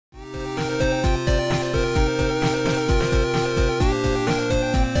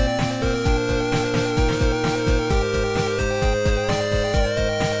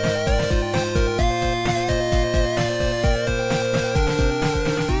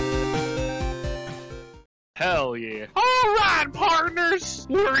Hell yeah. Alright, partners!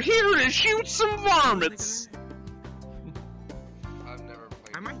 We're here to shoot some varmints! I've never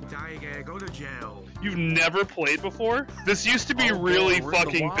played. I might die again. Go to jail. You've never played before? This used to be really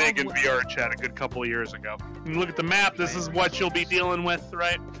fucking big in VR chat a good couple of years ago. You look at the map, this is what you'll be dealing with,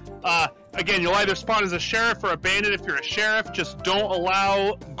 right? Again, you'll either spawn as a sheriff or a bandit. If you're a sheriff, just don't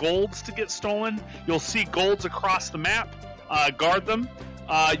allow golds to get stolen. You'll see golds across the map. Guard them.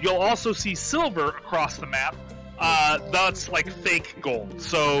 You'll also see silver across the map. That's like fake gold.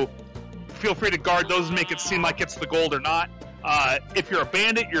 So feel free to guard those and make it seem like it's the gold or not. If you're a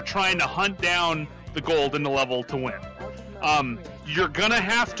bandit, you're trying to hunt down the gold in the level to win. You're gonna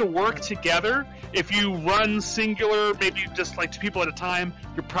have to work together. If you run singular, maybe just like 2 people at a time,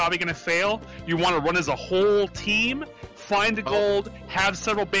 you're probably gonna fail. You want to run as a whole team, find the gold, have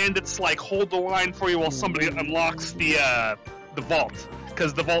several bandits like hold the line for you while somebody unlocks the vault,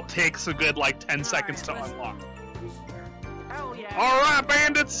 because the vault takes a good like 10 seconds to unlock. All right,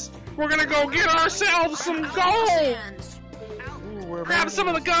 bandits, we're gonna go get ourselves some gold. Grab some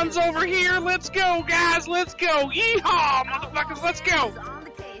of the guns over here. Let's go, guys. Let's go. Yeehaw, motherfuckers. Let's go.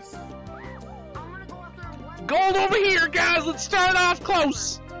 Gold over here, guys. Let's start off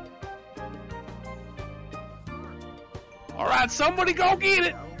close. All right, somebody go get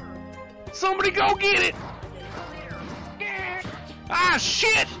it. Somebody go get it. Ah,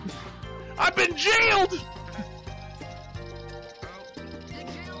 shit. I've been jailed.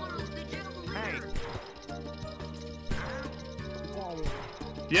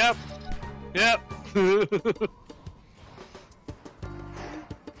 Yep.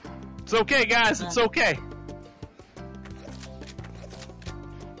 It's okay, guys. It's okay.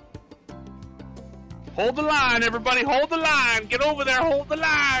 Hold the line, everybody. Hold the line. Get over there. Hold the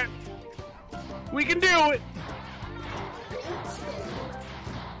line. We can do it.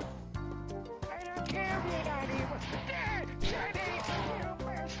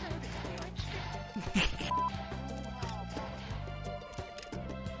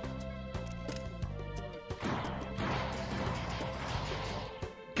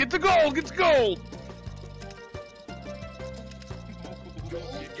 Get the gold! Get the gold!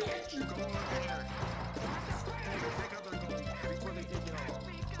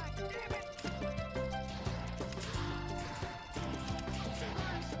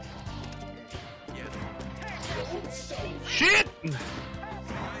 Shit!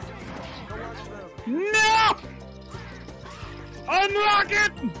 No! Unlock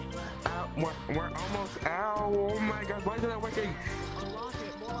it! We're almost out. Oh my god, why is it not working?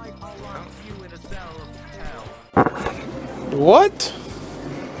 What?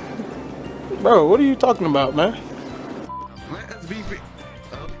 Bro, what are you talking about, man? Let us be free.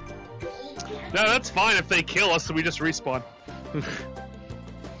 No, that's fine if they kill us, so we just respawn.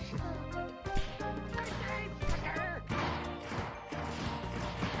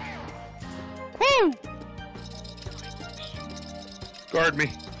 Woo! Guard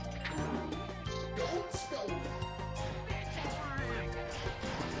me.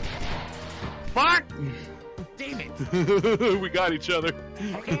 Fuck! Damn it! We got each other.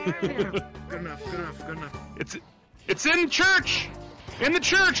 Good enough. It's in church! In the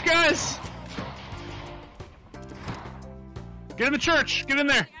church, guys! Get in the church! Get in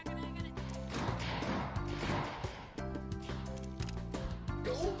there!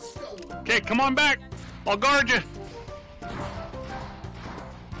 Okay, come on back! I'll guard you!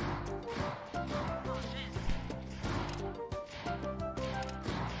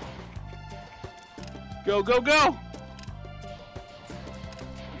 Go, go, go!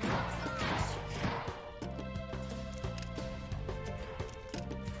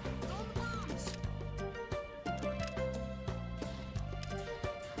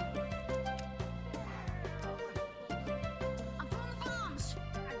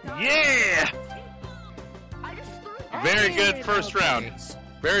 Yeah! Very good first round.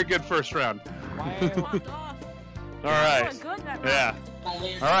 Very good first round. Alright. Yeah.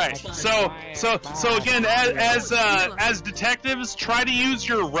 Alright. So again, as detectives, try to use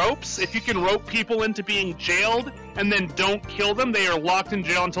your ropes. If you can rope people into being jailed and then don't kill them, they are locked in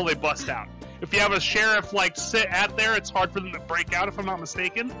jail until they bust out. If you have a sheriff like sit at there, it's hard for them to break out if I'm not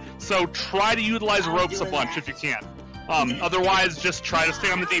mistaken. So try to utilize ropes a bunch if you can. Otherwise, just try to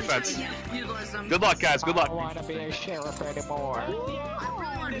stay on the defense. Good luck, guys. Good luck. I don't want to be a sheriff anymore.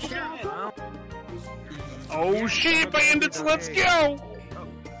 Oh shit, bandits! Let's go.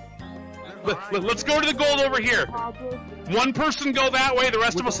 Let's go to the gold over here. One person go that way. The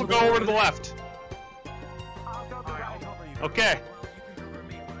rest of us will go over to the left. Okay.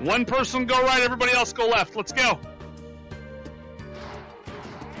 One person go right. Everybody else go left. Let's go.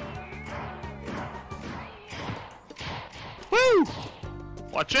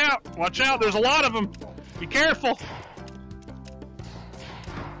 Watch out! Watch out! There's a lot of them! Be careful!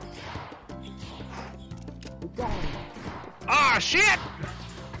 Ah, shit!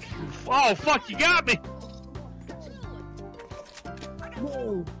 Oh, fuck, you got me!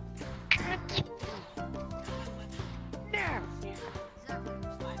 No.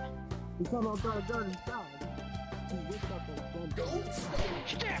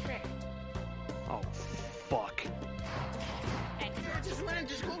 Oh, fuck.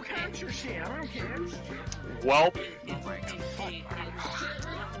 Just go capture shit. I don't care. Well.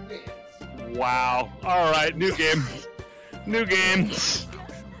 Wow. Alright, new game. New game.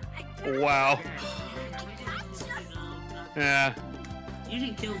 Wow. Yeah. You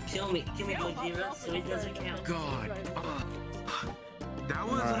didn't kill me Gojira, so it doesn't count. God. That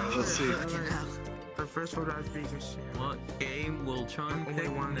was let's see. The first one I was being a shit. What game will Chun Only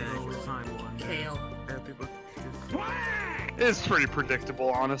pick one next? goes. Kale. People It's pretty predictable,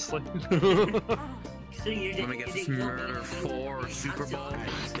 honestly. So you Let me get this Murder 4 Super Bowl.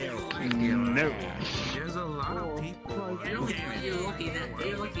 No. There's a lot of people. You're lucky that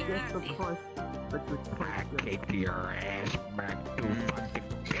you're lucky that Kick your ass back to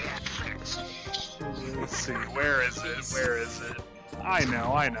Let's see. Where is it? Where is it? I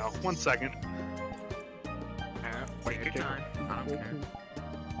know. I know. 1 second. Take your time. I don't care.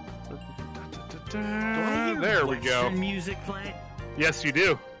 There we go. Western music play? Yes, you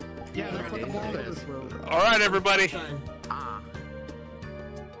do. Yeah, that's what the ball is. All right, everybody.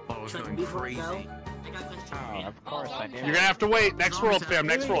 Oh, it's Chun, going before I go, crazy. I got questions for Oh, you. of course I did. You're gonna have to wait. Next world, fam.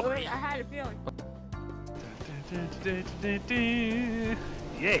 Next world. Wait, I had a feeling.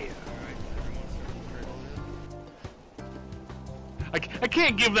 Yeah. I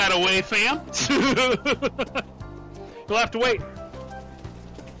can't give that away, fam. You'll have to wait.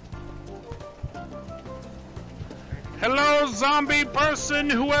 Hello, zombie person,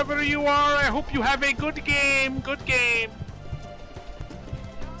 whoever you are. I hope you have a good game. Good game.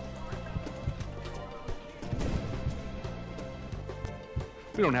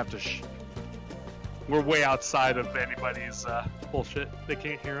 We don't have to we're way outside of anybody's bullshit. They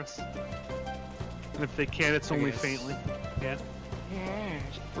can't hear us. And if they can, it's only faintly. Yeah.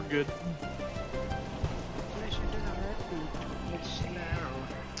 We're good.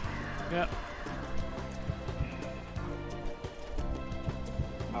 Yeah.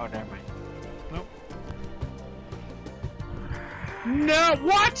 Oh, never mind. Nope. No,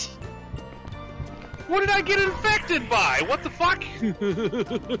 what? What did I get infected by? What the fuck?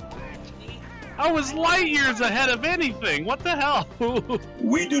 I was light years ahead of anything. What the hell?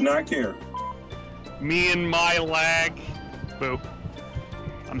 We do not care. Me and my lag. Boo.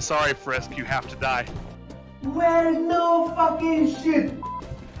 I'm sorry, Frisk. You have to die. Well, no fucking shit.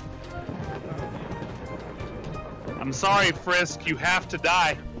 I'm sorry, Frisk. You have to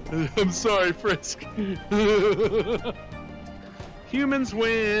die. I'm sorry, Frisk. Humans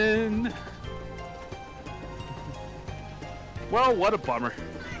win. Well, what a bummer.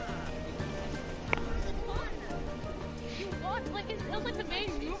 You walked like it was like the main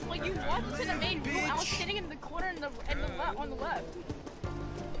room. Like you walked into the main room. I was sitting in the corner on the left.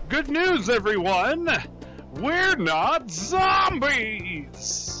 Good news, everyone. We're not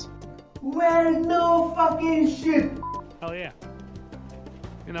zombies. Well, no fucking shit. Hell yeah.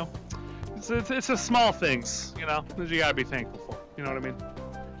 You know, it's the small things, you know, that you gotta be thankful for. You know what I mean?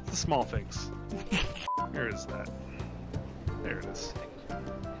 It's the small things. Where is that? There it is.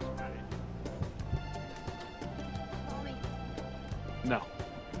 No.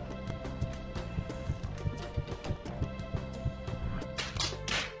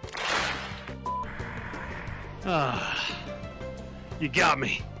 Ah, you got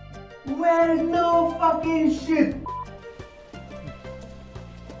me. Well, no fucking shit.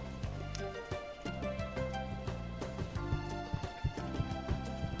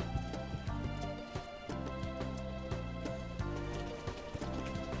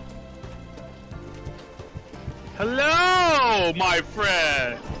 Hello, my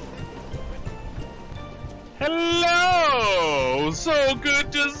friend. Hello. So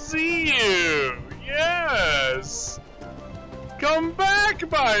good to see you. Yes. Come back,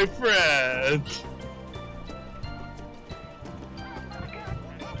 my friend.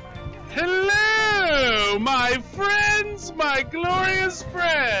 Hello, my friends, my glorious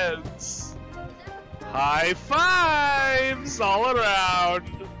friends. High fives all around.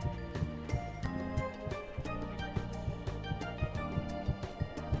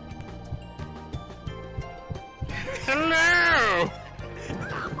 Hello!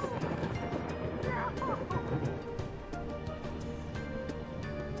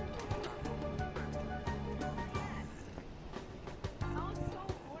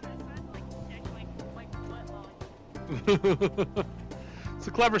 It's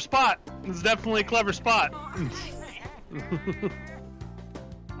a clever spot. It's definitely a clever spot.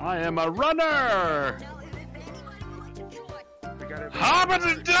 I am a runner.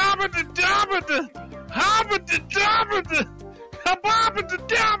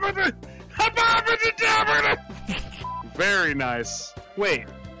 Very nice. Wait,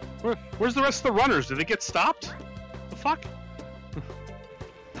 where's the rest of the runners? Did they get stopped? The fuck?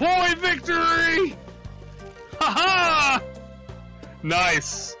 Point victory! Haha!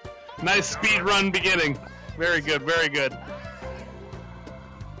 Nice. Nice speed run beginning. Very good, very good.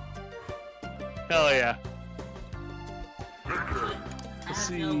 Hell yeah. Let's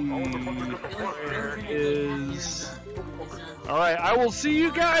see. Where is... Alright, I will see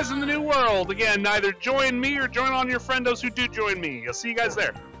you guys in the new world. Again, either join me or join on your friendos who do join me. I'll see you guys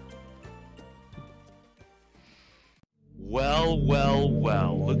there. Well, well,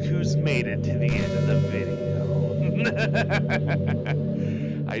 well. Look who's made it to the end of the video.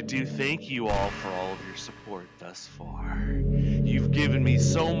 I do thank you all for all of your support thus far. You've given me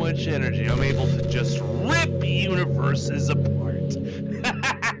so much energy, I'm able to just rip universes apart.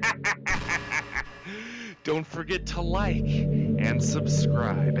 Don't forget to like and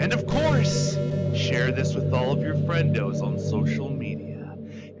subscribe. And of course, share this with all of your friendos on social media.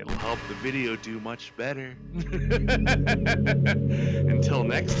 It'll help the video do much better. Until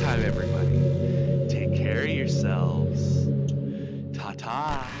next time, everybody, take care of yourselves.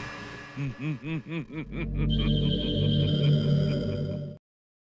 Ta-ta.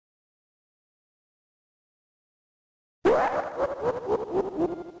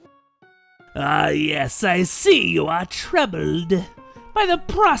 Ah, yes, I see you are troubled by the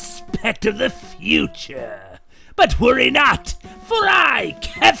prospect of the future. But worry not, for I,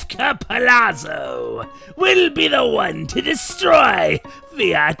 Kefka Palazzo, will be the one to destroy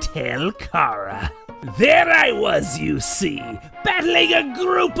Vrchat Chara. There I was, you see, battling a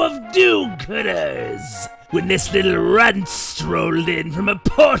group of do-gooders, when this little runt strolled in from a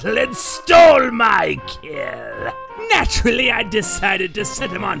portal and stole my kill. Naturally, I decided to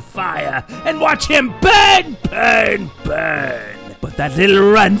set him on fire and watch him burn, burn, burn. But that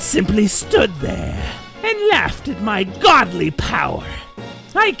little runt simply stood there and laughed at my godly power.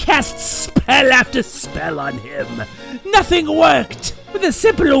 I cast spell after spell on him. Nothing worked. With a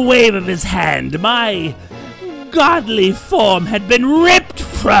simple wave of his hand, my godly form had been ripped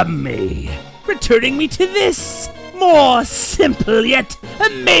from me, returning me to this more simple yet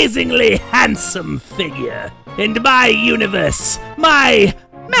amazingly handsome figure. And my universe, my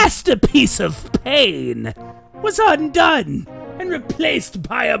masterpiece of pain, was undone and replaced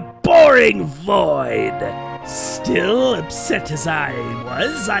by a boring void. Still, upset as I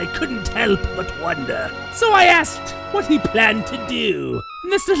was, I couldn't help but wonder. So I asked what he planned to do.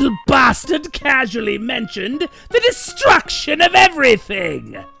 And this little bastard casually mentioned the destruction of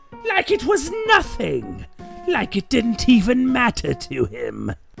everything. Like it was nothing. Like it didn't even matter to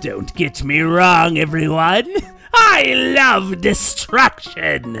him. Don't get me wrong, everyone. I love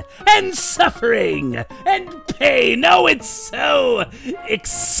destruction and suffering and pain. Oh, it's so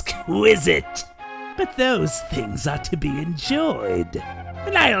exquisite. But those things are to be enjoyed.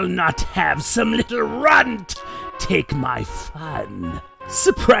 And I'll not have some little runt take my fun.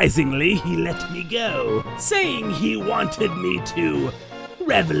 Surprisingly, he let me go, saying he wanted me to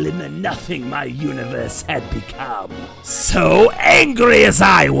revel in the nothing my universe had become. So angry as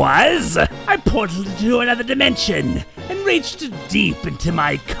I was, I portaled into another dimension and reached deep into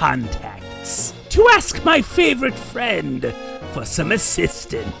my contacts to ask my favorite friend for some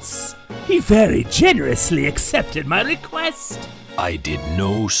assistance. He very generously accepted my request. I did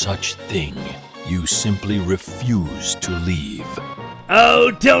no such thing. You simply refused to leave.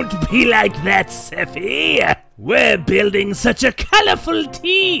 Oh, don't be like that, Sephi. We're building such a colorful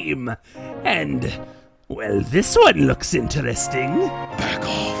team. And, well, this one looks interesting. Back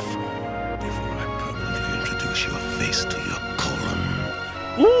off before I permanently introduce your face to your colon.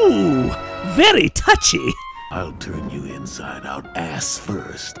 Ooh, very touchy. I'll turn you inside out ass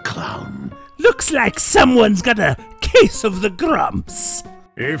first, clown. Looks like someone's got a case of the grumps.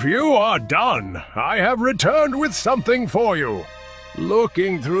 If you are done, I have returned with something for you.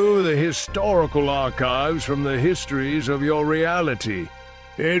 Looking through the historical archives from the histories of your reality,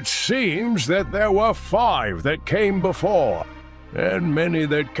 it seems that there were 5 that came before, and many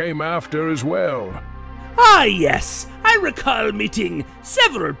that came after as well. Ah, yes, I recall meeting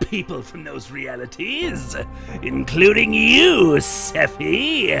several people from those realities, including you,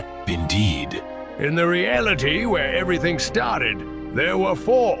 Sephi. Indeed. In the reality where everything started, there were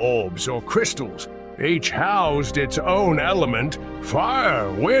 4 orbs or crystals. Each housed its own element: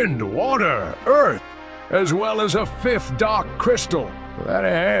 fire, wind, water, earth. as well as a 5th dark crystal that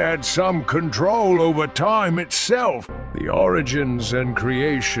had some control over time itself. The origins and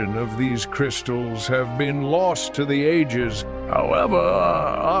creation of these crystals have been lost to the ages. However,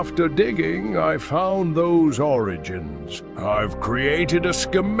 after digging, I found those origins. I've created a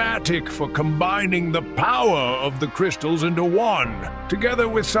schematic for combining the power of the crystals into one, together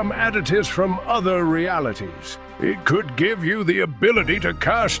with some additives from other realities. It could give you the ability to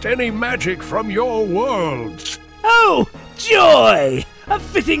cast any magic from your worlds. Oh, joy! A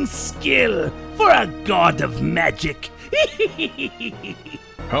fitting skill for a god of magic.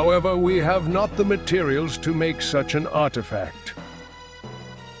 However, we have not the materials to make such an artifact.